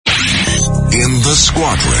in the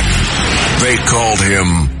squadron. They called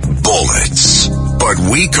him Bullets, but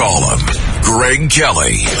we call him Greg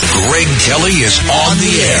Kelly. Greg Kelly is on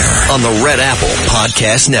the air on the Red Apple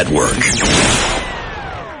Podcast Network.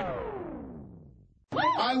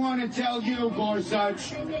 I want to tell you,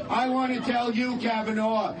 Gorsuch, I want to tell you,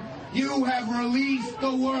 Kavanaugh, you have released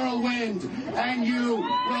the whirlwind, and you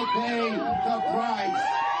will pay the price.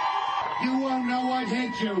 You won't know what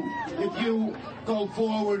hit you if you go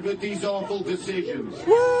forward with these awful decisions.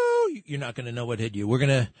 Woo! You're not going to know what hit you. We're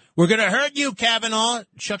gonna hurt you, Kavanaugh.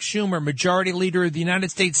 Chuck Schumer, Majority Leader of the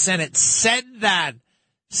United States Senate, said that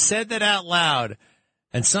out loud,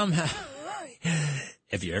 and somehow,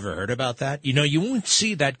 have you ever heard about that? You know, you won't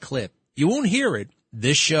see that clip. You won't hear it.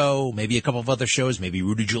 This show, maybe a couple of other shows, maybe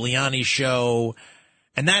Rudy Giuliani's show,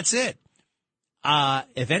 and that's it.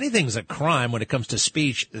 If anything's a crime when it comes to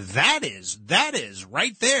speech, that is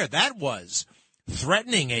right there. That was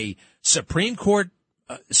threatening a Supreme Court,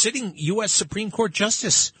 sitting U.S. Supreme Court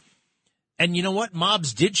justice. And you know what?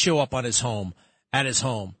 Mobs did show up at his home,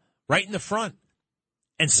 right in the front.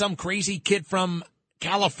 And some crazy kid from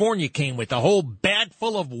California came with a whole bag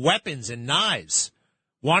full of weapons and knives,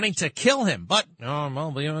 wanting to kill him. But,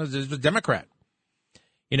 he's a Democrat.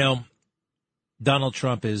 You know, Donald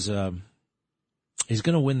Trump is, he's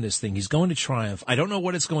going to win this thing. He's going to triumph. I don't know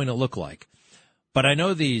what it's going to look like, but I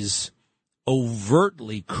know these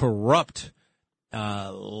overtly corrupt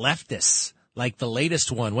leftists, like the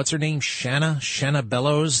latest one. What's her name? Shanna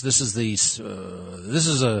Bellows. This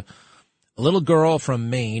is a little girl from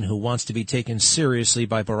Maine who wants to be taken seriously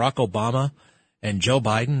by Barack Obama and Joe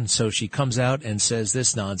Biden. So she comes out and says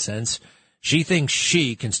this nonsense. She thinks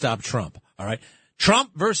she can stop Trump. All right.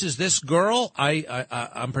 Trump versus this girl.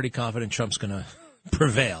 I'm pretty confident Trump's going to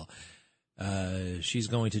prevail. She's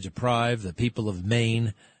going to deprive the people of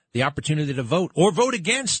Maine the opportunity to vote or vote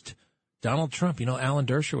against Donald Trump. You know, Alan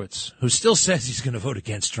Dershowitz, who still says he's going to vote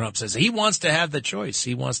against Trump, says he wants to have the choice.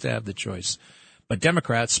 But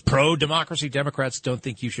Democrats, pro-democracy Democrats, don't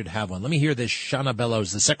think you should have one. Let me hear this. Shanna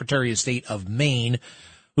Bellows, the Secretary of State of Maine,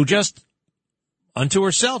 who just unto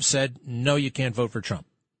herself said, no, you can't vote for Trump.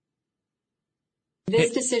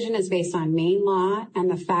 This decision is based on Maine law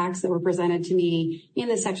and the facts that were presented to me in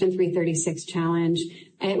the Section 336 challenge.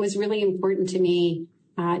 It was really important to me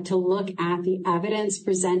to look at the evidence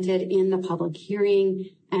presented in the public hearing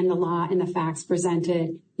and the law and the facts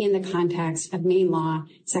presented in the context of Maine law,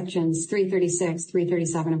 Sections 336,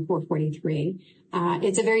 337, and 443.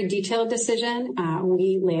 It's a very detailed decision.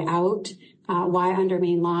 We lay out why under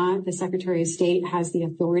Maine law, the Secretary of State has the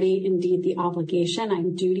authority, indeed the obligation.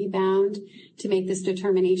 I'm duty bound to make this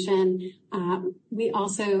determination.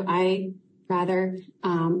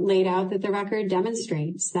 Laid out that the record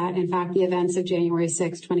demonstrates that, in fact, the events of January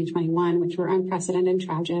 6, 2021, which were unprecedented and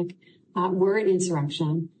tragic, were an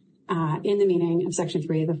insurrection in the meaning of Section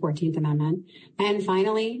 3 of the 14th Amendment. And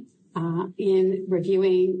finally, in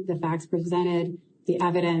reviewing the facts presented, the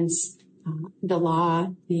evidence, the law,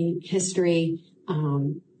 the history,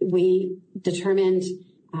 we determined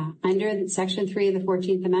under Section 3 of the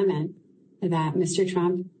 14th Amendment that Mr.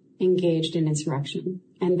 Trump engaged in insurrection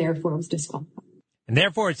and therefore was disqualified. And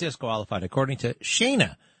therefore it's disqualified, according to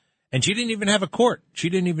Shana. And she didn't even have a court. She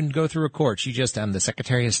didn't even go through a court. She just, I'm the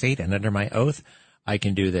Secretary of State, and under my oath, I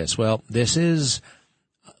can do this. Well, this is,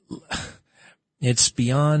 it's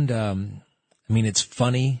beyond, it's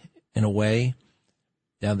funny in a way.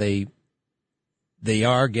 Now they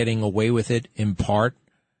are getting away with it in part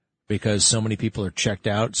because so many people are checked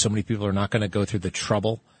out. So many people are not going to go through the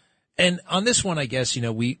trouble. And on this one, I guess,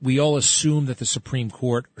 we all assume that the Supreme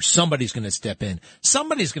Court or somebody's going to step in.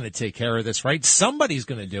 Somebody's going to take care of this, right? Somebody's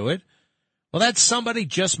going to do it. Well, that somebody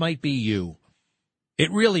just might be you. It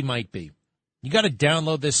really might be. You got to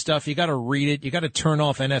download this stuff. You got to read it. You got to turn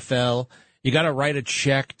off NFL. You got to write a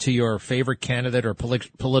check to your favorite candidate or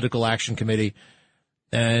political action committee.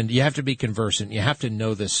 And you have to be conversant. You have to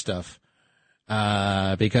know this stuff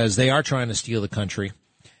because they are trying to steal the country.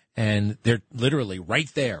 And they're literally right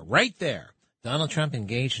there. Donald Trump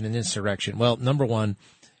engaged in an insurrection. Well, number one,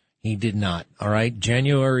 he did not. All right.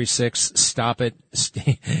 January 6th, stop it.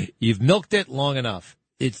 You've milked it long enough.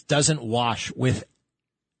 It doesn't wash with,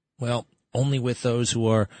 only with those who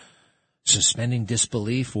are suspending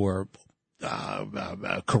disbelief or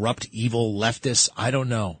corrupt, evil leftists. I don't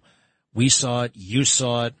know. We saw it. You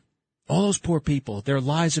saw it. All those poor people, their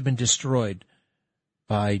lives have been destroyed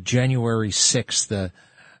by January 6th, the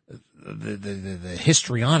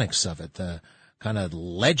histrionics of it, the kind of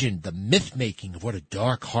legend, the myth making of what a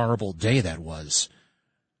dark, horrible day that was.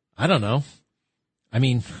 I don't know. I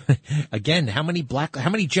mean, again, how many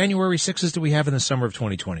January 6s do we have in the summer of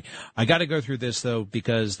 2020? I got to go through this, though,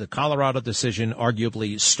 because the Colorado decision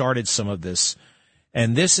arguably started some of this.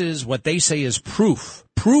 And this is what they say is proof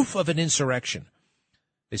of an insurrection.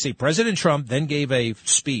 They say President Trump then gave a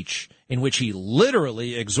speech in which he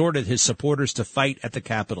literally exhorted his supporters to fight at the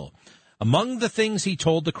Capitol. Among the things he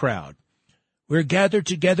told the crowd, we're gathered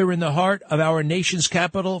together in the heart of our nation's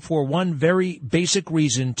capital for one very basic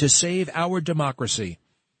reason, to save our democracy.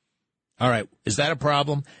 All right, is that a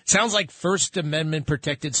problem? Sounds like First Amendment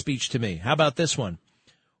protected speech to me. How about this one?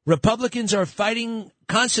 Republicans are fighting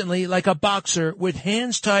constantly like a boxer with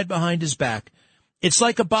hands tied behind his back. It's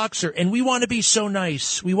like a boxer, and we want to be so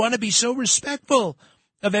nice. We want to be so respectful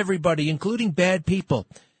of everybody, including bad people.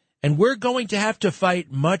 And we're going to have to fight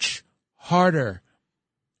much harder.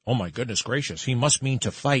 Oh, my goodness gracious. He must mean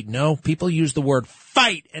to fight. No, people use the word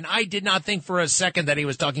fight, and I did not think for a second that he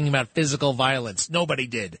was talking about physical violence. Nobody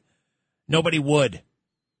did. Nobody would.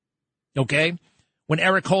 Okay? When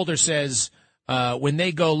Eric Holder says, when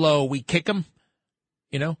they go low, we kick them,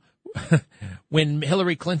 you know? When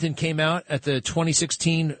Hillary Clinton came out at the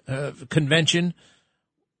 2016 convention,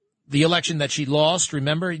 the election that she lost,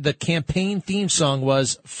 remember, the campaign theme song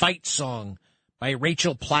was Fight Song by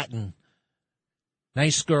Rachel Platten.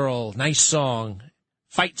 Nice girl, nice song,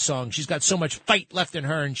 fight song. She's got so much fight left in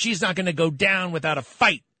her, and she's not going to go down without a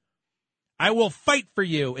fight. I will fight for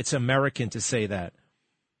you. It's American to say that.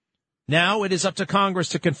 Now it is up to Congress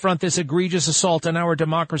to confront this egregious assault on our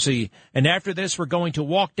democracy. And after this, we're going to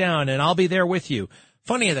walk down, and I'll be there with you.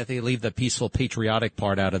 Funny that they leave the peaceful, patriotic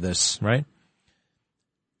part out of this, right?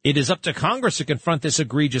 It is up to Congress to confront this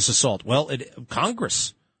egregious assault. Well,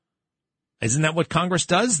 Congress. Isn't that what Congress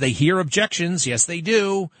does? They hear objections. Yes, they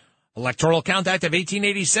do. Electoral Count Act of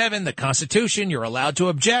 1887, the Constitution, you're allowed to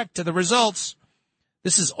object to the results.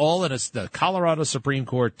 This is all in the Colorado Supreme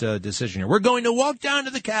Court decision here. We're going to walk down to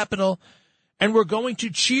the Capitol, and we're going to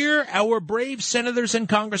cheer our brave senators and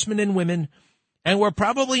congressmen and women, and we're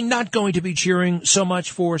probably not going to be cheering so much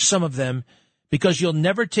for some of them, because you'll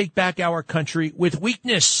never take back our country with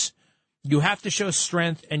weakness. You have to show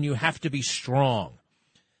strength, and you have to be strong.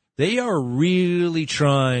 They are really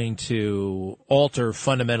trying to alter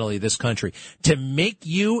fundamentally this country to make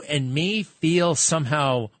you and me feel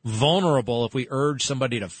somehow vulnerable if we urge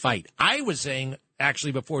somebody to fight. I was saying,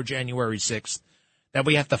 actually, before January 6th, that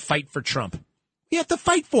we have to fight for Trump. We have to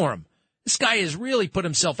fight for him. This guy has really put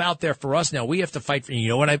himself out there for us now. We have to fight for him.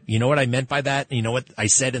 You know what I meant by that? You know what I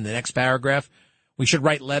said in the next paragraph? We should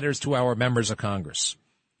write letters to our members of Congress.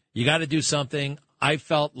 You got to do something. I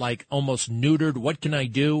felt like almost neutered. What can I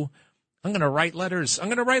do? I'm going to write letters.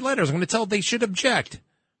 I'm going to tell them they should object.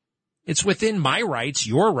 It's within my rights,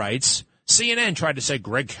 your rights. CNN tried to say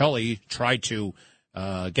Greg Kelly tried to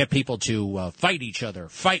get people to fight each other.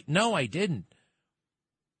 Fight. No, I didn't.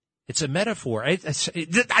 It's a metaphor. I stay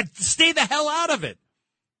the hell out of it.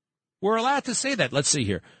 We're allowed to say that. Let's see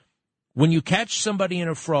here. When you catch somebody in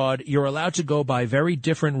a fraud, you're allowed to go by very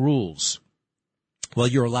different rules. Well,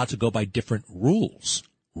 you're allowed to go by different rules.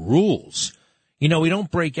 Rules. You know, we don't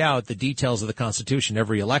break out the details of the Constitution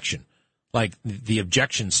every election, like the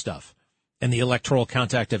objection stuff and the Electoral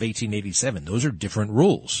Count Act of 1887. Those are different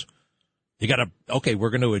rules. You got to, okay,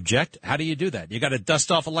 we're going to object. How do you do that? You got to dust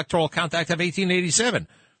off Electoral Count Act of 1887.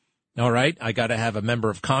 All right, I got to have a member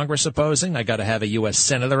of Congress opposing. I got to have a U.S.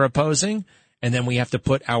 senator opposing. And then we have to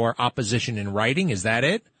put our opposition in writing. Is that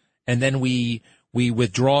it? And then we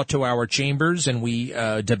withdraw to our chambers and we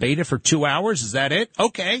debate it for 2 hours. Is that it?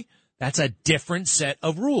 Okay. That's a different set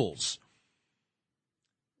of rules.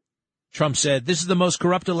 Trump said, this is the most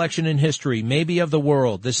corrupt election in history, maybe of the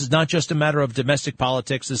world. This is not just a matter of domestic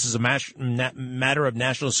politics. This is a matter of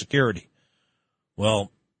national security.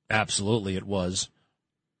 Well, absolutely it was.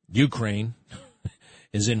 Ukraine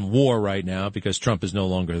is in war right now because Trump is no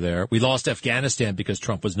longer there. We lost Afghanistan because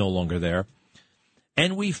Trump was no longer there.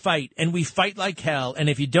 And we fight like hell. And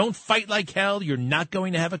if you don't fight like hell, you're not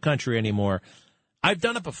going to have a country anymore. I've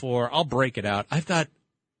done it before. I'll break it out. I've got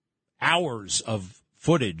hours of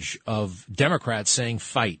footage of Democrats saying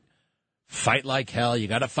fight. Fight like hell. You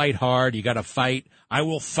got to fight hard. You got to fight. I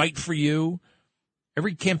will fight for you.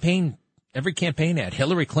 Every campaign ad,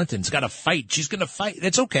 Hillary Clinton's got to fight. She's going to fight.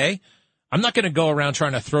 That's okay. I'm not going to go around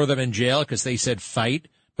trying to throw them in jail because they said fight,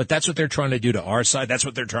 but that's what they're trying to do to our side. That's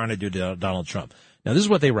what they're trying to do to Donald Trump. Now, this is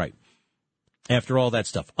what they write. After all that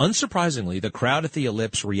stuff, unsurprisingly, the crowd at the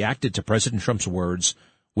Ellipse reacted to President Trump's words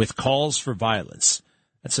with calls for violence.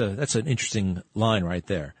 That's an interesting line right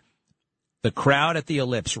there. The crowd at the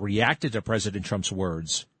Ellipse reacted to President Trump's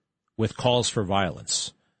words with calls for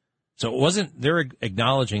violence. So it wasn't, they're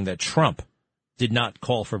acknowledging that Trump did not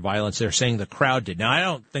call for violence. They're saying the crowd did. Now, I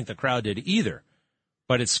don't think the crowd did either,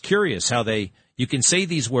 but it's curious how you can say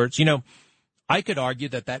these words. You know, I could argue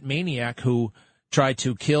that maniac who tried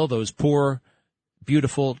to kill those poor,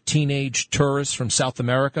 beautiful teenage tourists from South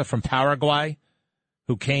America, from Paraguay,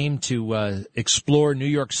 who came to explore New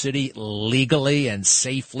York City legally and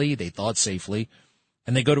safely, they thought safely,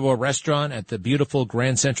 and they go to a restaurant at the beautiful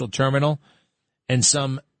Grand Central Terminal, and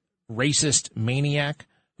some racist maniac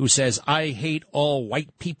who says, I hate all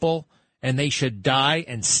white people and they should die,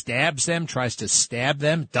 and stabs them, tries to stab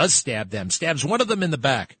them, does stab them, stabs one of them in the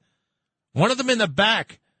back. One of them in the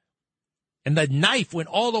back. And the knife went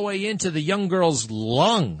all the way into the young girl's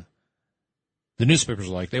lung. The newspapers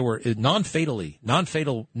were like, they were non-fatal.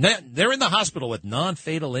 They're in the hospital with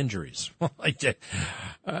non-fatal injuries. Nothing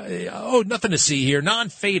to see here.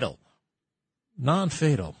 Non-fatal.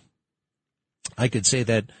 I could say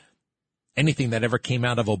that anything that ever came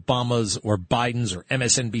out of Obama's or Biden's or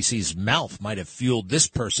MSNBC's mouth might have fueled this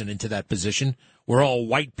person into that position where all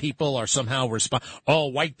white people are somehow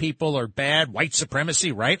all white people are bad, white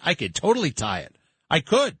supremacy, right? I could totally tie it. I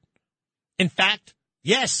could. In fact,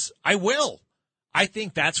 yes, I will. I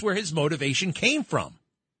think that's where his motivation came from.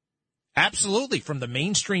 Absolutely. From the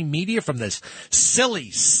mainstream media, from this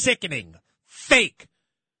silly, sickening, fake,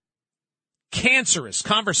 cancerous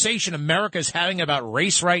conversation America is having about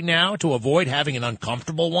race right now to avoid having an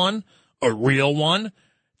uncomfortable one, a real one,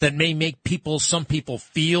 that may make some people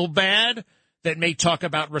feel bad, that may talk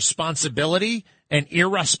about responsibility and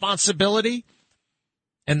irresponsibility,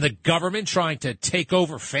 and the government trying to take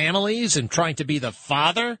over families and trying to be the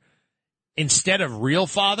father instead of real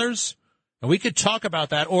fathers. And we could talk about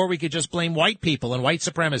that, or we could just blame white people and white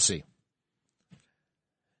supremacy.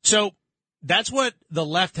 So that's what the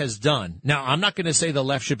left has done. Now, I'm not going to say the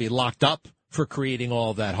left should be locked up for creating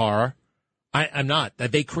all of that horror. I'm not.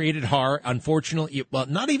 They created horror, unfortunately. Well,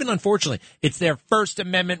 not even unfortunately. It's their First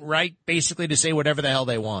Amendment right, basically, to say whatever the hell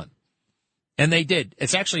they want. And they did.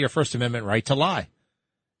 It's actually your First Amendment right to lie.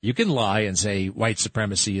 You can lie and say white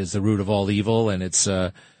supremacy is the root of all evil, and it's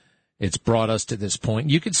brought us to this point.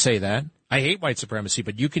 You could say that. I hate white supremacy,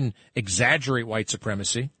 but you can exaggerate white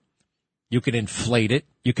supremacy. You can inflate it.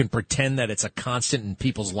 You can pretend that it's a constant in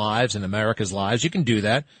people's lives and America's lives. You can do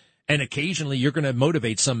that. And occasionally you're going to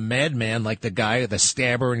motivate some madman like the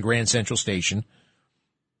stabber in Grand Central Station.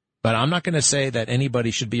 But I'm not going to say that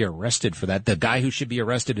anybody should be arrested for that. The guy who should be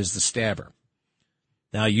arrested is the stabber.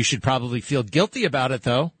 Now, you should probably feel guilty about it,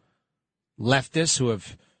 though. Leftists who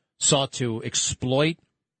have sought to exploit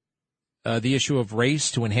the issue of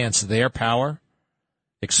race to enhance their power,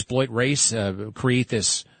 exploit race, create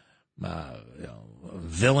this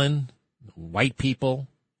villain, white people,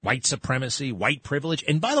 white supremacy, white privilege.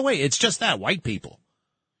 And by the way, it's just that, white people.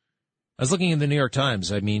 I was looking in the New York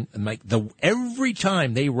Times. I mean, every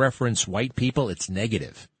time they reference white people, it's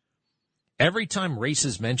negative. Every time race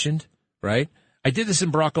is mentioned, right? I did this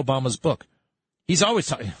in Barack Obama's book. He's always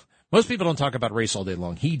talking. Most people don't talk about race all day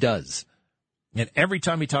long. He does. And every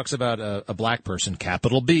time he talks about a black person,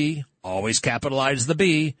 capital B, always capitalize the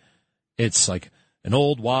B, it's like, an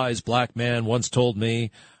old wise black man once told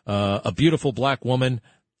me, a beautiful black woman.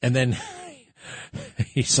 And then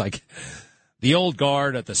he's like, the old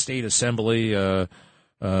guard at the state assembly,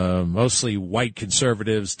 mostly white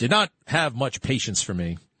conservatives, did not have much patience for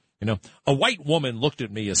me. You know, a white woman looked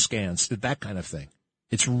at me askance, that kind of thing.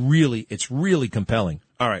 It's really compelling.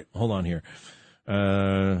 All right, hold on here.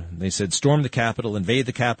 They said, storm the Capitol, invade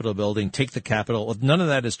the Capitol building, take the Capitol. Well, none of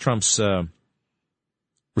that is Trump's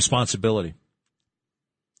responsibility.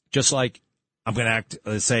 Just like I'm going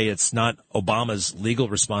to say it's not Obama's legal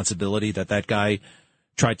responsibility that guy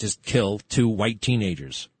tried to kill 2 white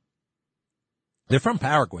teenagers. They're from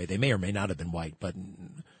Paraguay. They may or may not have been white, but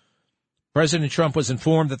President Trump was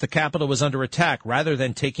informed that the Capitol was under attack. Rather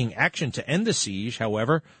than taking action to end the siege,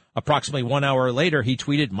 however, approximately 1 hour later, he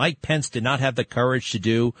tweeted, Mike Pence did not have the courage to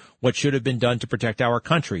do what should have been done to protect our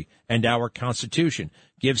country and our Constitution.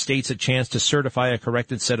 Give states a chance to certify a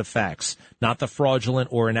corrected set of facts, not the fraudulent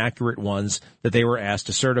or inaccurate ones that they were asked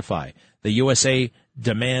to certify. The USA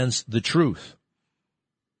demands the truth.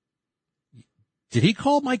 Did he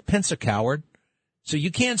call Mike Pence a coward? So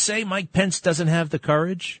you can't say Mike Pence doesn't have the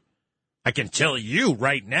courage? I can tell you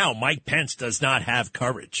right now, Mike Pence does not have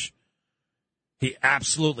courage. He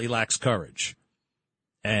absolutely lacks courage.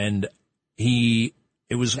 And it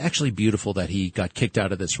was actually beautiful that he got kicked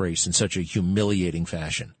out of this race in such a humiliating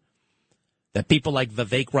fashion. That people like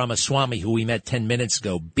Vivek Ramaswamy, who we met 10 minutes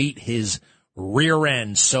ago, beat his rear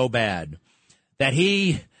end so bad that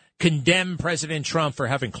he condemned President Trump for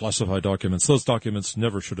having classified documents. Those documents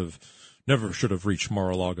never should have reached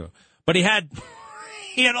Mar-a-Lago. But he had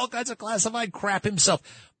all kinds of classified crap himself.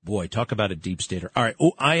 Boy, talk about a deep stater. All right.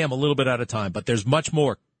 Oh, I am a little bit out of time, but there's much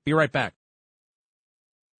more. Be right back.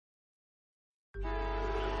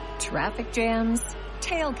 Traffic jams,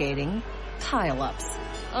 tailgating, pile-ups.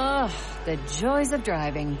 Ugh, the joys of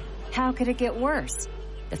driving. How could it get worse?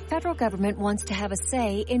 The federal government wants to have a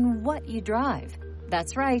say in what you drive.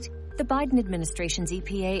 That's right. The Biden administration's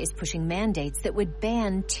EPA is pushing mandates that would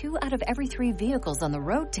ban 2 out of every 3 vehicles on the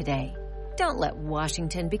road today. Don't let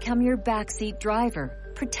Washington become your backseat driver.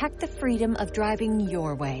 Protect the freedom of driving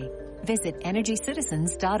your way. Visit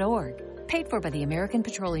EnergyCitizens.org. Paid for by the American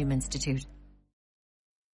Petroleum Institute.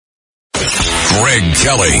 Greg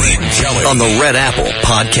Kelly on the Red Apple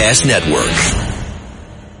Podcast Network.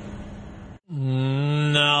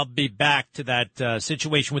 I'll be back to that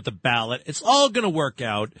situation with the ballot. It's all going to work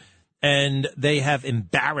out, and they have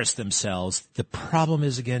embarrassed themselves. The problem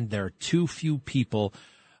is, again, there are too few people.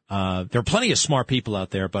 There are plenty of smart people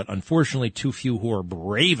out there, but unfortunately too few who are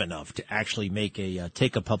brave enough to actually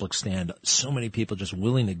take a public stand. So many people just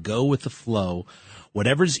willing to go with the flow.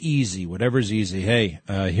 Whatever's easy. Hey,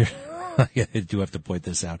 here. I do have to point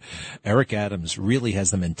this out. Eric Adams really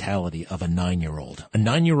has the mentality of a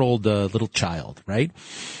 9-year-old, little child, right?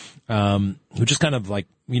 Who just kind of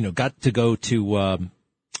got to go to,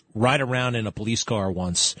 ride around in a police car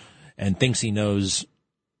once and thinks he knows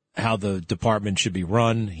how the department should be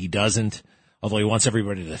run. He doesn't, although he wants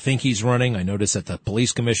everybody to think he's running. I noticed that the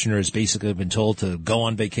police commissioner has basically been told to go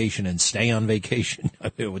on vacation and stay on vacation. I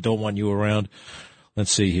don't want you around.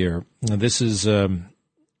 Let's see here. This is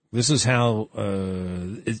how,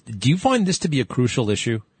 do you find this to be a crucial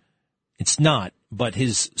issue? It's not, but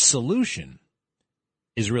his solution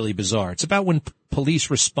is really bizarre. It's about when police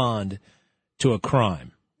respond to a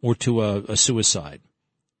crime or to a suicide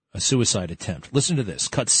attempt. Listen to this,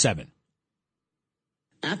 cut 7.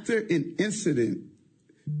 After an incident,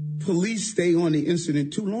 police stay on the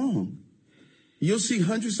incident too long. You'll see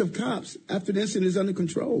hundreds of cops after the incident is under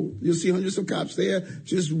control. You'll see hundreds of cops there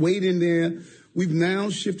just waiting there. We've now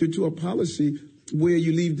shifted to a policy where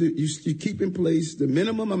you keep in place the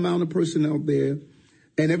minimum amount of personnel there,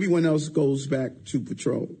 and everyone else goes back to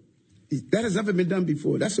patrol. That has never been done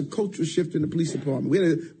before. That's a cultural shift in the police department.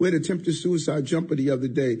 We had attempted suicide jumper the other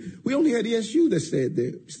day. We only had the SU that stayed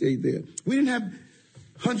there. We didn't have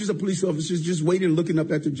hundreds of police officers just waiting, looking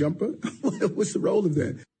up at the jumper. What's the role of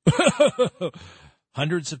that?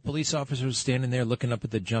 Hundreds of police officers standing there looking up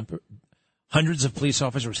at the jumper. Hundreds of police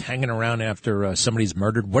officers hanging around after somebody's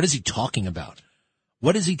murdered. What is he talking about?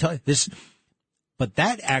 What is he talking? But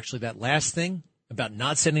that last thing about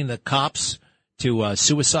not sending the cops to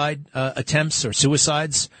suicide attempts or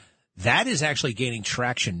suicides, that is actually gaining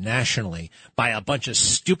traction nationally by a bunch of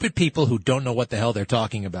stupid people who don't know what the hell they're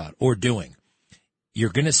talking about or doing. You're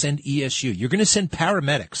going to send ESU. You're going to send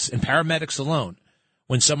paramedics and paramedics alone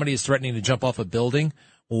when somebody is threatening to jump off a building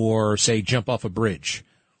or, say, jump off a bridge.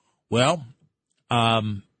 Well,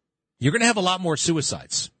 you're going to have a lot more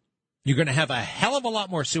suicides. You're going to have a hell of a lot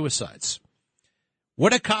more suicides.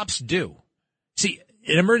 What do cops do? See,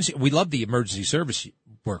 in emergency, we love the emergency service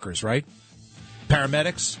workers, right?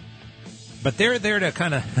 Paramedics. But they're there to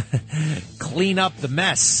kind of clean up the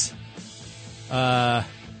mess,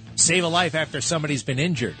 save a life after somebody's been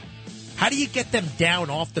injured. How do you get them down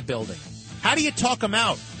off the building? How do you talk them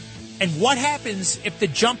out? And what happens if the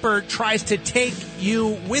jumper tries to take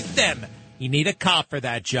you with them? You need a cop for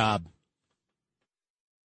that job.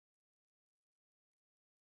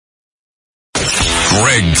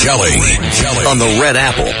 Greg Kelly on the Red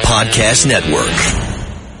Apple Podcast Network.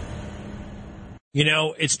 You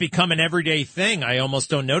know, it's become an everyday thing. I almost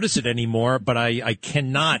don't notice it anymore, but I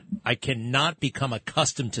cannot become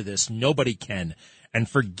accustomed to this. Nobody can. And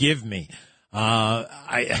forgive me.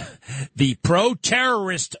 The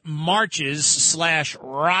pro-terrorist marches /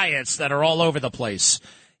 riots that are all over the place.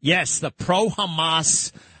 Yes, the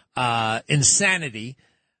pro-Hamas insanity,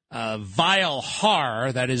 vile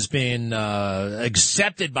horror that has been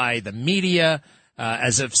accepted by the media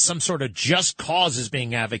as if some sort of just cause is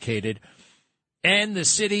being advocated. And the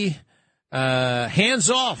city, hands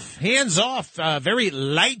off, very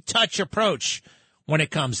light touch approach when it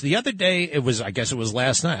comes. The other day, I guess it was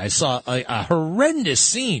last night, I saw a horrendous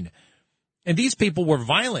scene. And these people were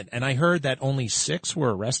violent. And I heard that only 6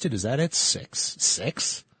 were arrested. Is that it?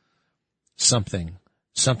 6?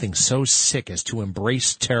 Something so sick as to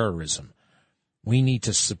embrace terrorism. We need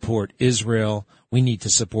to support Israel. We need to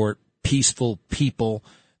support peaceful people,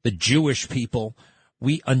 the Jewish people.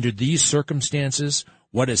 Under these circumstances,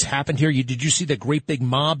 what has happened here? Did you see the great big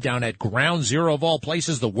mob down at Ground Zero of all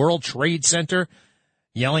places, the World Trade Center,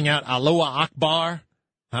 yelling out Allahu Akbar?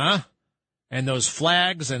 Huh? and those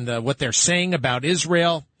flags and what they're saying about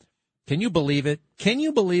Israel. Can you believe it? Can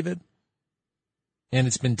you believe it? And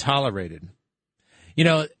it's been tolerated. You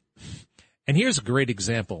know, and here's a great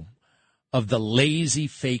example of the lazy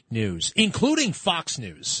fake news, including Fox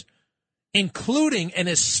News, including and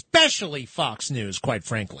especially Fox News, quite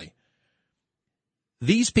frankly.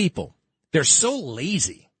 These people, they're so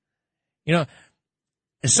lazy. You know,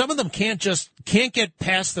 and some of them can't get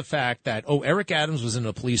past the fact that, oh, Eric Adams was in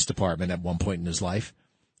the police department at one point in his life,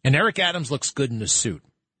 and Eric Adams looks good in a suit.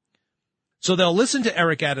 So they'll listen to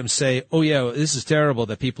Eric Adams say, oh, yeah, this is terrible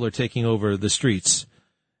that people are taking over the streets.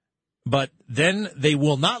 But then they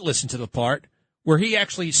will not listen to the part where he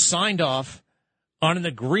actually signed off on an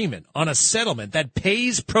agreement, on a settlement that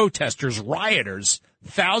pays protesters, rioters,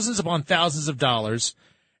 thousands upon thousands of dollars,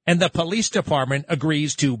 and the police department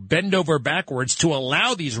agrees to bend over backwards to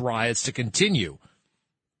allow these riots to continue.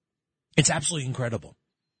 It's absolutely incredible.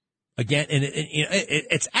 Again, and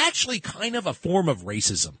it's actually kind of a form of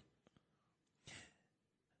racism.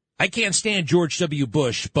 I can't stand George W.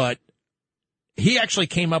 Bush, but he actually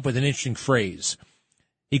came up with an interesting phrase.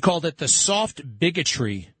 He called it the soft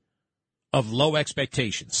bigotry of low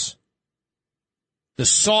expectations. The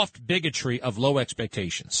soft bigotry of low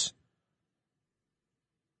expectations.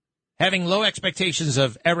 Having low expectations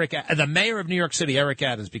of the mayor of New York City, Eric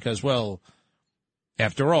Adams, because, well,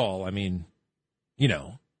 after all, I mean, you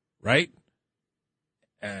know, right?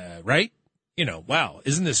 Right? You know, wow,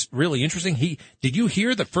 isn't this really interesting? Did you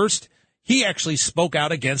hear he actually spoke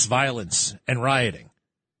out against violence and rioting.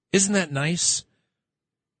 Isn't that nice?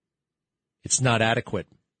 It's not adequate,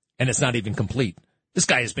 and it's not even complete. This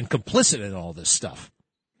guy has been complicit in all this stuff.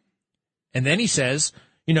 And then he says,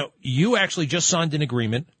 you know, you actually just signed an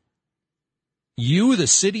agreement. You, the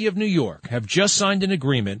city of New York, have just signed an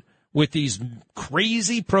agreement with these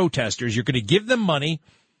crazy protesters. You're going to give them money,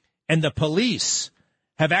 and the police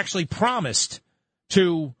have actually promised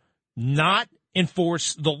to not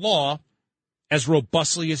enforce the law as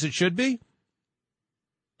robustly as it should be.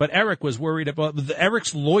 But Eric was worried about,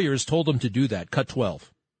 Eric's lawyers told him to do that. Cut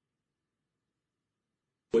 12.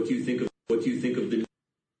 What do you think of the,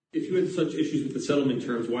 if you had such issues with the settlement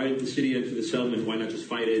terms, why did the city enter the settlement? Why not just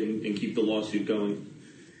fight it and keep the lawsuit going?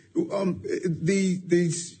 The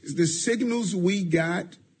signals we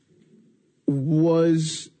got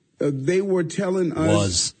was they were telling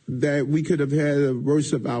us that we could have had a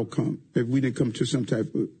worse of outcome if we didn't come to some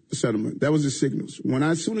type of settlement. That was the signals.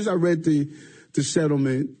 As soon as I read the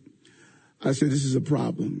settlement, I said, this is a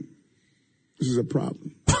problem. This is a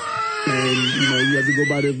problem. And, you know, you have to go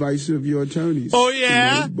by the advice of your attorneys. Oh,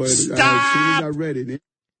 yeah? You know? But Stop! as soon as I read it.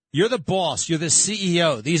 You're the boss. You're the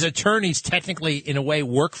CEO. These attorneys technically, in a way,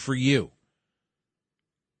 work for you.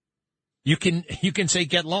 You can say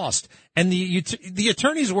get lost. And the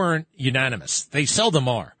attorneys weren't unanimous. They seldom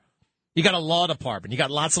are. You got a law department. You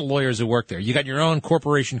got lots of lawyers who work there. You got your own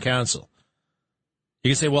corporation counsel. You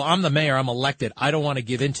can say, well, I'm the mayor. I'm elected. I don't want to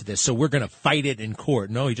give in to this, so we're going to fight it in court.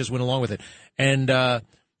 No, he just went along with it. And,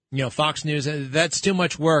 you know, Fox News, that's too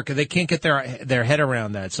much work. They can't get their head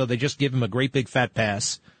around that, so they just give him a great big fat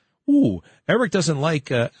pass. Ooh, Eric doesn't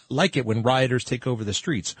like it when rioters take over the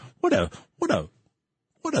streets. What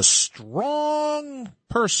a strong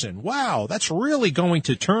person. Wow, that's really going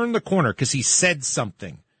to turn the corner because he said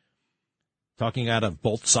something. Talking out of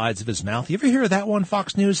both sides of his mouth. You ever hear that one,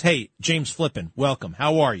 Fox News? Hey, James Flippin, welcome.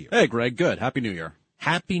 How are you? Hey, Greg, good. Happy New Year.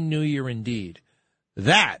 Happy New Year indeed.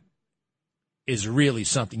 That is really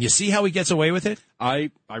something. You see how he gets away with it?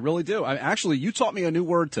 I really do. Actually, you taught me a new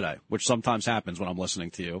word today, which sometimes happens when I'm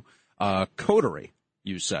listening to you. Coterie,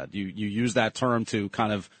 you said. You use that term to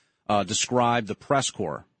kind of describe the press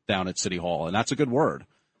corps down at City Hall, and that's a good word.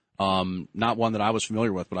 Not one that I was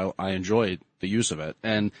familiar with, but I enjoyed the use of it.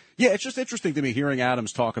 And, yeah, it's just interesting to me hearing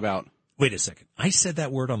Adams talk about... Wait a second. I said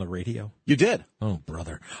that word on the radio? You did. Oh,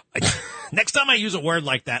 brother. Next time I use a word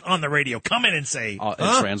like that on the radio, come in and say...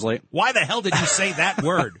 Translate. Why the hell did you say that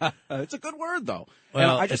word? It's a good word, though.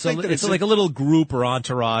 Well, I just think it's like a little group or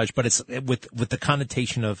entourage, but it's with the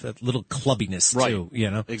connotation of a little clubbiness, right. Too,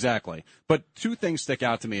 you know? Exactly. But two things stick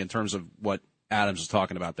out to me in terms of what Adams is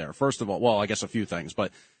talking about there. First of all, well, I guess a few things,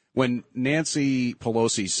 but when Nancy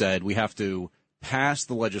Pelosi said we have to pass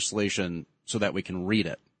the legislation so that we can read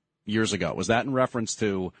it years ago, was that in reference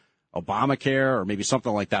to Obamacare or maybe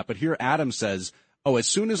something like that? But here Adams says, oh, as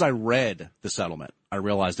soon as I read the settlement, I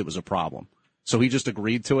realized it was a problem. So he just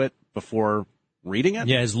agreed to it before reading it?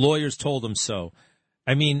 Yeah, his lawyers told him so.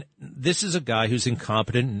 I mean, this is a guy who's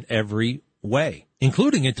incompetent in every way,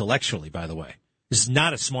 including intellectually, by the way. This is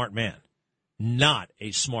not a smart man. Not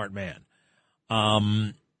a smart man.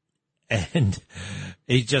 And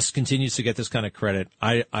he just continues to get this kind of credit.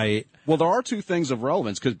 Well, there are two things of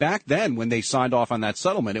relevance, because back then when they signed off on that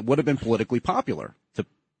settlement, it would have been politically popular to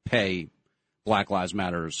pay Black Lives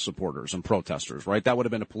Matter supporters and protesters, right? That would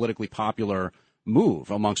have been a politically popular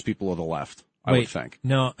move amongst people of the left, I would think.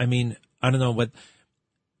 No, I mean, I don't know what.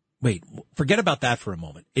 Wait, forget about that for a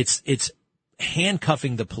moment. It's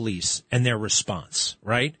handcuffing the police and their response,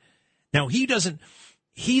 right? Now,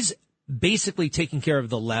 he's basically taking care of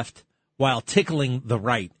the left while tickling the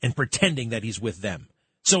right and pretending that he's with them.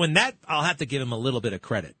 So in that, I'll have to give him a little bit of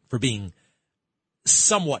credit for being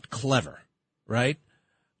somewhat clever, right?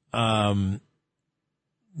 But,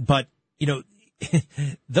 you know,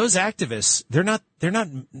 those activists, they're not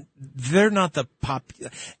the pop.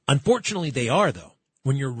 Unfortunately, they are, though.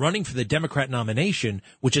 When you're running for the Democrat nomination,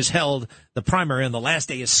 which is held the primary on the last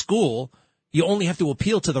day of school, you only have to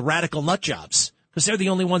appeal to the radical nut jobs because they're the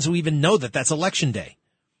only ones who even know that that's election day.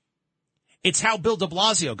 It's how Bill de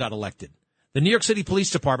Blasio got elected. The New York City Police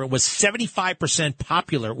Department was 75%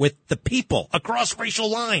 popular with the people across racial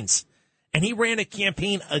lines. And he ran a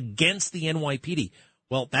campaign against the NYPD.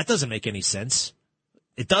 Well, that doesn't make any sense.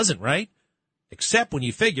 It doesn't, right? Except when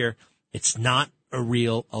you figure it's not a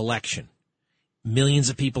real election. Millions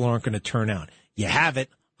of people aren't going to turn out. You have it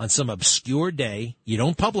on some obscure day. You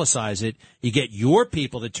don't publicize it. You get your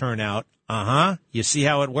people to turn out. You see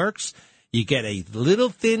how it works? You get a little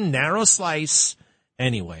thin, narrow slice.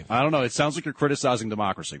 Anyway. I don't know. It sounds like you're criticizing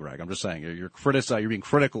democracy, Greg. I'm just saying. You're being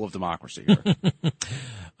critical of democracy here.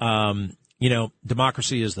 You know,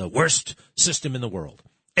 democracy is the worst system in the world,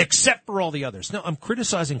 except for all the others. No, I'm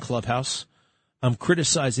criticizing Clubhouse. I'm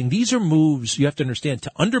criticizing. These are moves, you have to understand,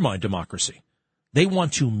 to undermine democracy. They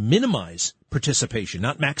want to minimize participation,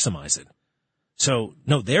 not maximize it. So,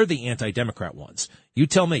 no, they're the anti-Democrat ones. You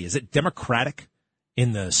tell me, is it democratic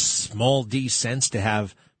in the small d sense to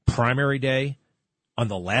have primary day on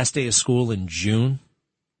the last day of school in June,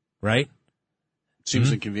 right?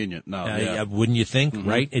 Seems inconvenient. No, wouldn't you think,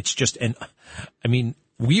 right? It's just, and I mean,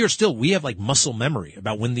 we have like muscle memory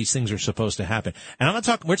about when these things are supposed to happen. And I'm not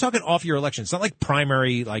talking, we're talking off year elections. It's not like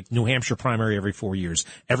primary, like New Hampshire primary every 4 years.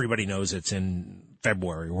 Everybody knows it's in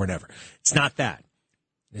February or whatever. It's not that.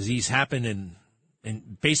 These happen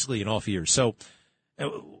in basically in off years. So,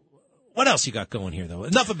 what else you got going here, though?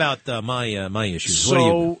 Enough about my issues.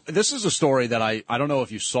 So this is a story that I don't know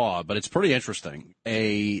if you saw, but it's pretty interesting.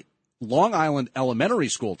 A Long Island elementary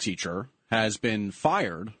school teacher has been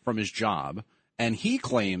fired from his job, and he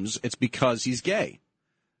claims it's because he's gay.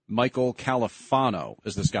 Michael Califano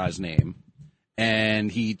is this guy's name,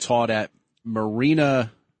 and he taught at Maria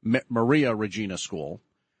Regina School,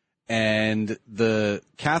 and the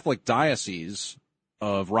Catholic Diocese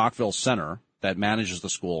of Rockville Center that manages the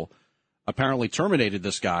school apparently terminated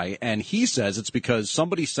this guy, and he says it's because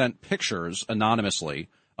somebody sent pictures anonymously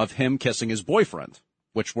of him kissing his boyfriend,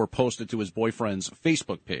 which were posted to his boyfriend's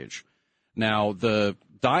Facebook page. Now, the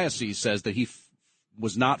diocese says that he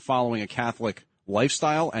was not following a Catholic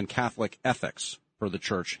lifestyle and Catholic ethics per the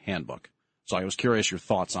church handbook. So I was curious your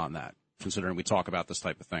thoughts on that, considering we talk about this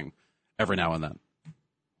type of thing every now and then.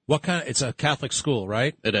 What kind of, it's a Catholic school,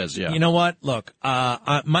 right? It is, yeah. You know what? Look,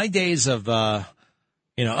 my days of,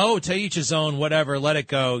 to each his own, whatever, let it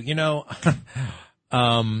go,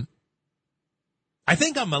 I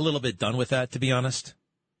think I'm a little bit done with that, to be honest.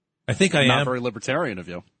 I think I am. Not very libertarian of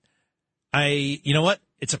you. You know what?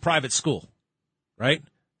 It's a private school, right?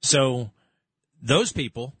 So those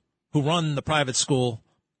people who run the private school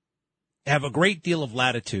have a great deal of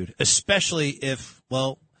latitude, especially if,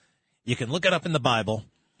 well, you can look it up in the Bible.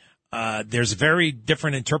 There's very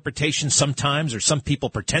different interpretations sometimes, or some people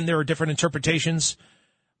pretend there are different interpretations.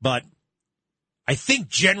 But I think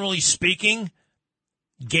generally speaking,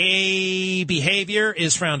 gay behavior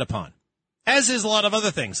is frowned upon, as is a lot of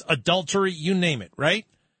other things. Adultery, you name it, right?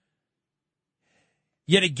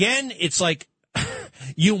 Yet again, it's like,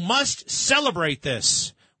 you must celebrate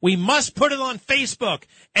this. We must put it on Facebook,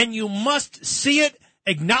 and you must see it,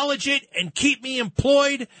 acknowledge it, and keep me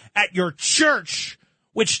employed at your church,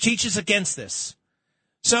 which teaches against this.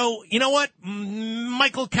 So, you know what?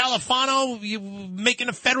 Michael Califano, you making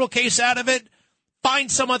a federal case out of it?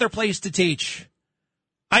 Find some other place to teach.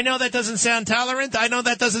 I know that doesn't sound tolerant. I know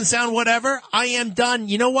that doesn't sound whatever. I am done.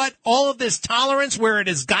 You know what? All of this tolerance, where it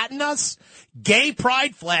has gotten us, gay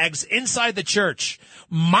pride flags inside the church,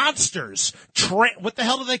 monsters, what the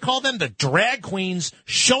hell do they call them? The drag queens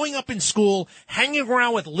showing up in school, hanging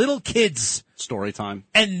around with little kids. Story time.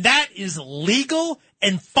 And that is legal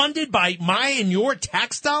and funded by my and your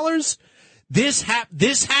tax dollars. This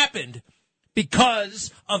happened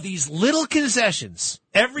because of these little concessions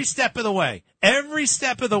every step of the way. Every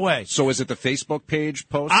step of the way. So is it the Facebook page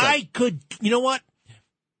post? You know what?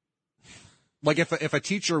 Like if a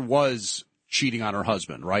teacher was cheating on her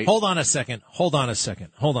husband, right? Hold on a second.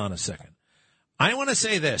 I want to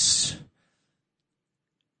say this.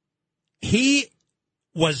 He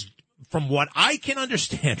was, from what I can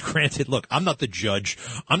understand, granted, look, I'm not the judge.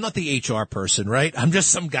 I'm not the HR person, right? I'm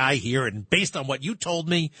just some guy here, and based on what you told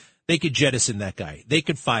me, they could jettison that guy. They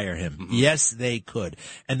could fire him. Mm-hmm. Yes, they could.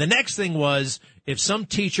 And the next thing was, if some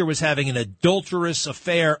teacher was having an adulterous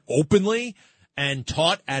affair openly and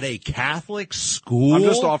taught at a Catholic school, I'm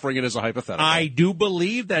just offering it as a hypothetical. I do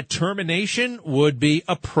believe that termination would be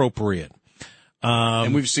appropriate.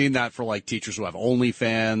 And we've seen that for like teachers who have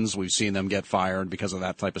OnlyFans. We've seen them get fired because of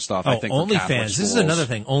that type of stuff. I think OnlyFans. This is another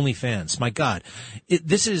thing. OnlyFans. My God,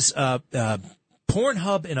 this is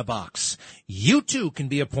Pornhub in a box. You too can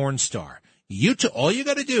be a porn star. You too. All you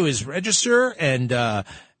got to do is register, and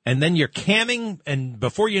then you're camming, and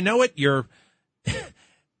before you know it, you're.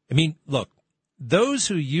 I mean, look, those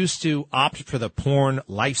who used to opt for the porn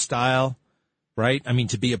lifestyle, right? I mean,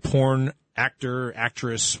 to be a porn actor,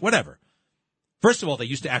 actress, whatever. First of all, they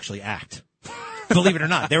used to actually act. Believe it or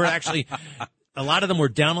not. They were actually, a lot of them were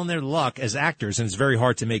down on their luck as actors, and it's very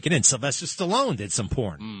hard to make it in. Sylvester Stallone did some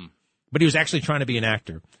porn, but he was actually trying to be an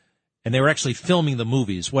actor, and they were actually filming the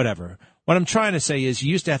movies, whatever. What I'm trying to say is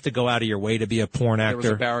you used to have to go out of your way to be a porn actor.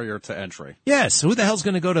 There was a barrier to entry. Yes. Who the hell's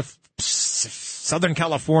going to go to Southern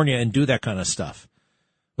California and do that kind of stuff?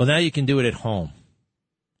 Well, now you can do it at home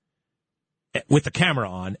with the camera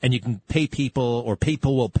on, and you can pay people, or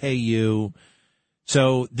people will pay you.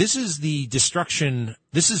 So this is the destruction.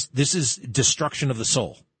 This is destruction of the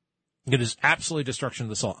soul. It is absolutely destruction of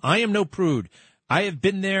the soul. I am no prude. I have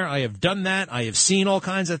been there. I have done that. I have seen all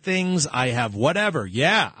kinds of things. I have whatever.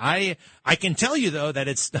 Yeah. I can tell you though that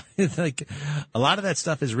it's like a lot of that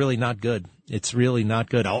stuff is really not good. It's really not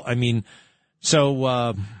good. I mean,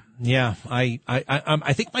 so, yeah,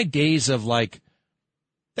 I think my days of like,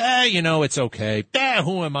 it's okay.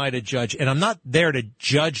 Who am I to judge? And I'm not there to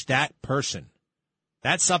judge that person.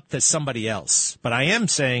 That's up to somebody else. But I am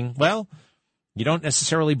saying, well, you don't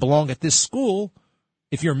necessarily belong at this school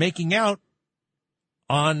if you're making out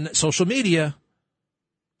on social media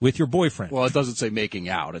with your boyfriend. Well, it doesn't say making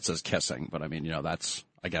out. It says kissing. But I mean, that's,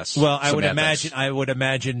 I guess. Well, I would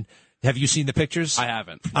imagine. Have you seen the pictures? I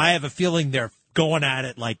haven't. I have a feeling they're going at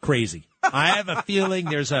it like crazy. I have a feeling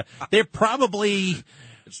they're probably.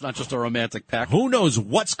 It's not just a romantic pack. Who knows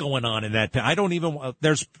what's going on in that? I don't even.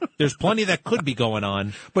 There's plenty that could be going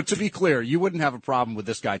on. But to be clear, you wouldn't have a problem with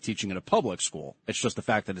this guy teaching in a public school. It's just the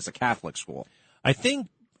fact that it's a Catholic school. I think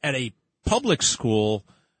at a public school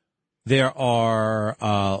there are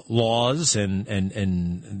laws and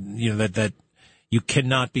that you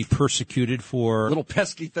cannot be persecuted for little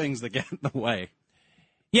pesky things that get in the way.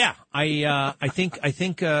 Yeah, I think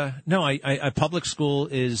a public school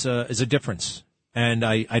is a difference. And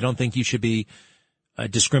I don't think you should be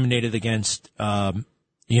discriminated against.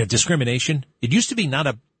 Discrimination. It used to be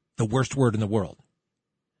not the worst word in the world.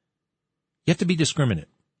 You have to be discriminate.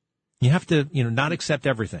 You have to, not accept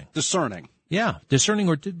everything. Discerning. Yeah, discerning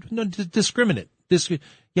or discriminate. You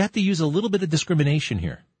have to use a little bit of discrimination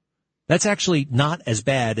here. That's actually not as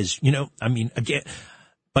bad as, again,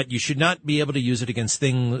 but you should not be able to use it against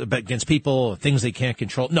people, things they can't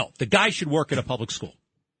control. No, the guy should work at a public school.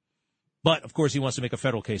 But of course he wants to make a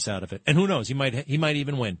federal case out of it. And who knows, he might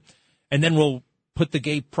even win. And then we'll put the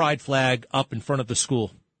gay pride flag up in front of the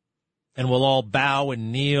school. And we'll all bow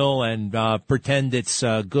and kneel and pretend it's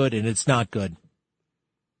good, and it's not good.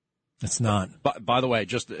 It's not. By the way,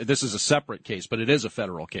 this is a separate case, but it is a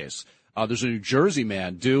federal case. There's a New Jersey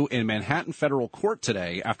man due in Manhattan federal court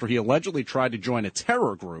today after he allegedly tried to join a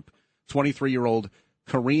terror group. 23-year-old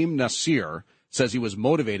Kareem Nasir says he was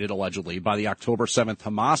motivated, allegedly, by the October 7th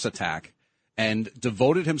Hamas attack and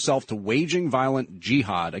devoted himself to waging violent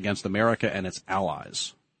jihad against America and its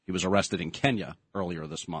allies. He was arrested in Kenya earlier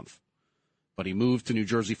this month. But he moved to New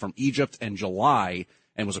Jersey from Egypt in July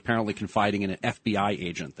and was apparently confiding in an FBI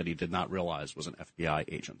agent that he did not realize was an FBI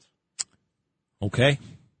agent. Okay.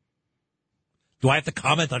 Do I have to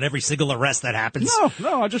comment on every single arrest that happens?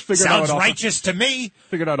 No, I just figured Sounds righteous to me.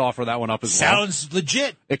 Figured I'd offer that one up as well. Sounds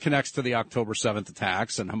legit. It connects to the October 7th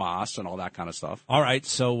attacks and Hamas and all that kind of stuff. All right,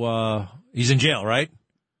 so he's in jail, right?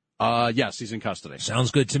 Yes, he's in custody.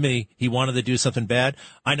 Sounds good to me. He wanted to do something bad.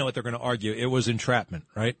 I know what they're going to argue. It was entrapment,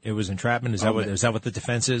 right? It was entrapment. Is that what the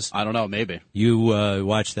defense is? I don't know. Maybe. You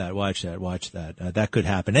watch that. That could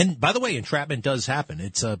happen. And by the way, entrapment does happen.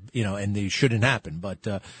 It's and they shouldn't happen.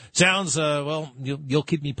 But sounds well. You'll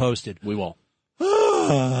keep me posted. We will.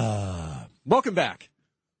 Welcome back.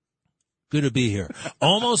 Good to be here.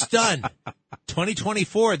 Almost done.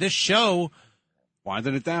 2024. This show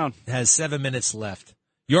winding it down. Has 7 minutes left.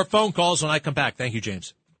 Your phone calls when I come back. Thank you,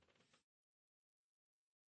 James.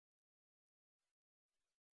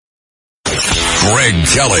 Greg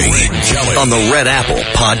Kelly on the Red Apple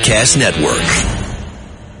Podcast Network.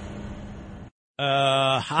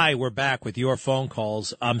 Hi, we're back with your phone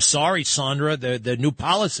calls. I'm sorry, Sandra, the new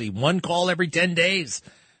policy, one call every 10 days.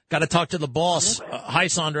 Got to talk to the boss. Hi,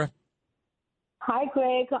 Sandra. Hi,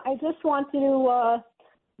 Greg. I just wanted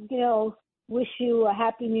to, wish you a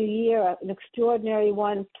happy new year, an extraordinary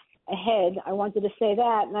one ahead. I wanted to say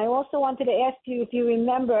that. And I also wanted to ask you if you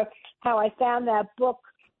remember how I found that book,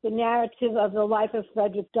 The Narrative of the Life of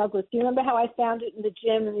Frederick Douglass. Do you remember how I found it in the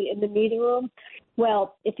gym, in the meeting room?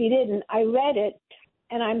 Well, if you didn't, I read it,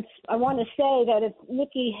 and I want to say that if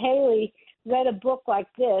Nikki Haley read a book like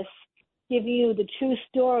this, give you the true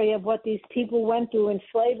story of what these people went through in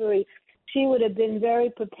slavery, she would have been very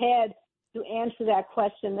prepared to answer that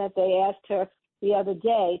question that they asked her the other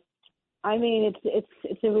day. I mean,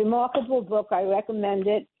 it's a remarkable book. I recommend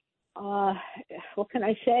it. What can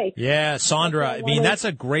I say? Yeah, Sandra, I mean, that's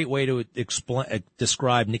a great way to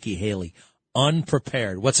describe Nikki Haley.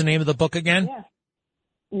 Unprepared. What's the name of the book again? Yeah.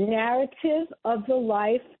 Narrative of the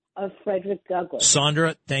Life of Frederick Douglass.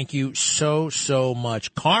 Sandra, thank you so, so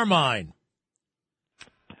much. Carmine.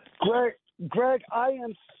 Greg, I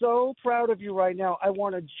am so proud of you right now. I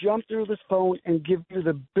want to jump through this phone and give you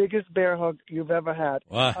the biggest bear hug you've ever had.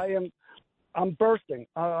 What? I'm bursting.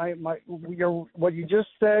 What you just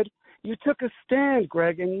said, you took a stand,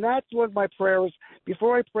 Greg, and that's what my prayer is.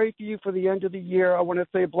 Before I pray for you for the end of the year, I want to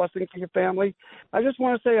say a blessing for your family. I just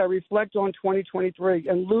want to say I reflect on 2023,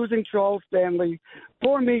 and losing Charles Stanley,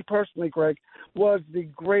 for me personally, Greg, was the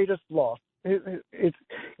greatest loss. It's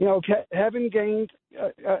having gained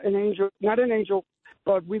an angel, not an angel,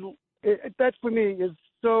 but that for me is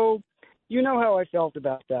so. You know how I felt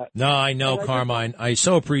about that. No, I know, Carmine. I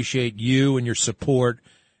so appreciate you and your support.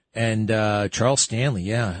 And Charles Stanley,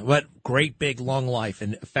 yeah. What great big long life,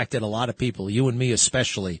 and affected a lot of people, you and me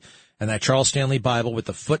especially. And that Charles Stanley Bible with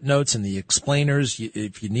the footnotes and the explainers,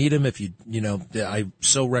 if you need them, I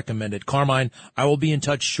so recommend it. Carmine, I will be in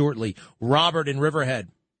touch shortly. Robert in Riverhead.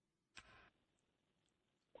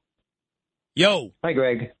 Yo. Hi,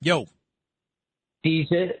 Greg. Yo. These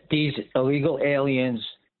illegal aliens,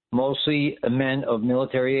 mostly men of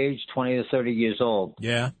military age, 20 to 30 years old.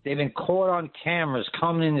 Yeah. They've been caught on cameras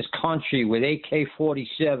coming in this country with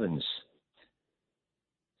AK-47s.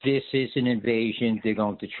 This is an invasion. They're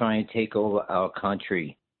going to try and take over our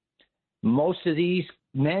country. Most of these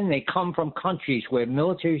men, they come from countries where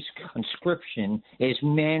military conscription is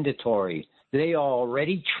mandatory. They are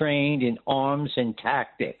already trained in arms and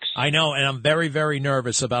tactics. I know, and I'm very, very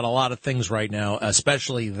nervous about a lot of things right now,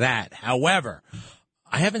 especially that. However,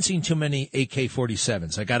 I haven't seen too many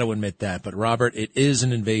AK-47s. I got to admit that. But, Robert, it is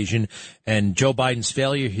an invasion, and Joe Biden's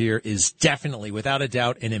failure here is definitely, without a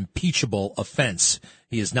doubt, an impeachable offense.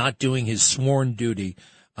 He is not doing his sworn duty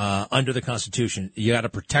under the Constitution. You got to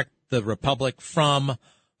protect the republic from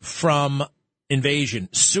invasion.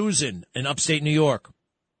 Susan in upstate New York.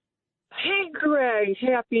 Hey, Greg,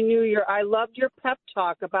 Happy New Year. I loved your pep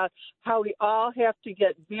talk about how we all have to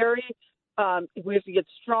get we have to get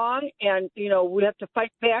strong, and, we have to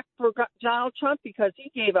fight back for Donald Trump because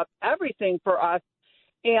he gave up everything for us,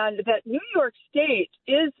 and that New York State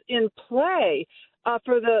is in play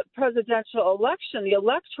for the presidential election, the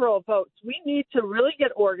electoral votes. We need to really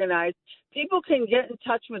get organized. People can get in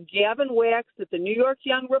touch with Gavin Wax at the New York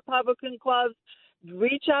Young Republican Clubs.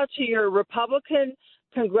 Reach out to your Republican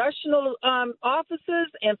congressional offices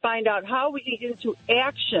and find out how we can get into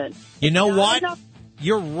action. You know what?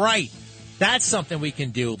 You're right. That's something we can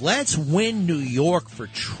do. Let's win New York for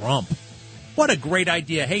Trump. What a great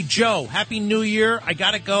idea. Hey, Joe, Happy New Year. I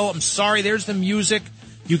got to go. I'm sorry. There's the music.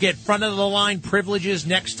 You get front of the line privileges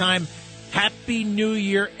next time. Happy New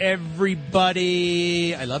Year,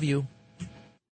 everybody. I love you.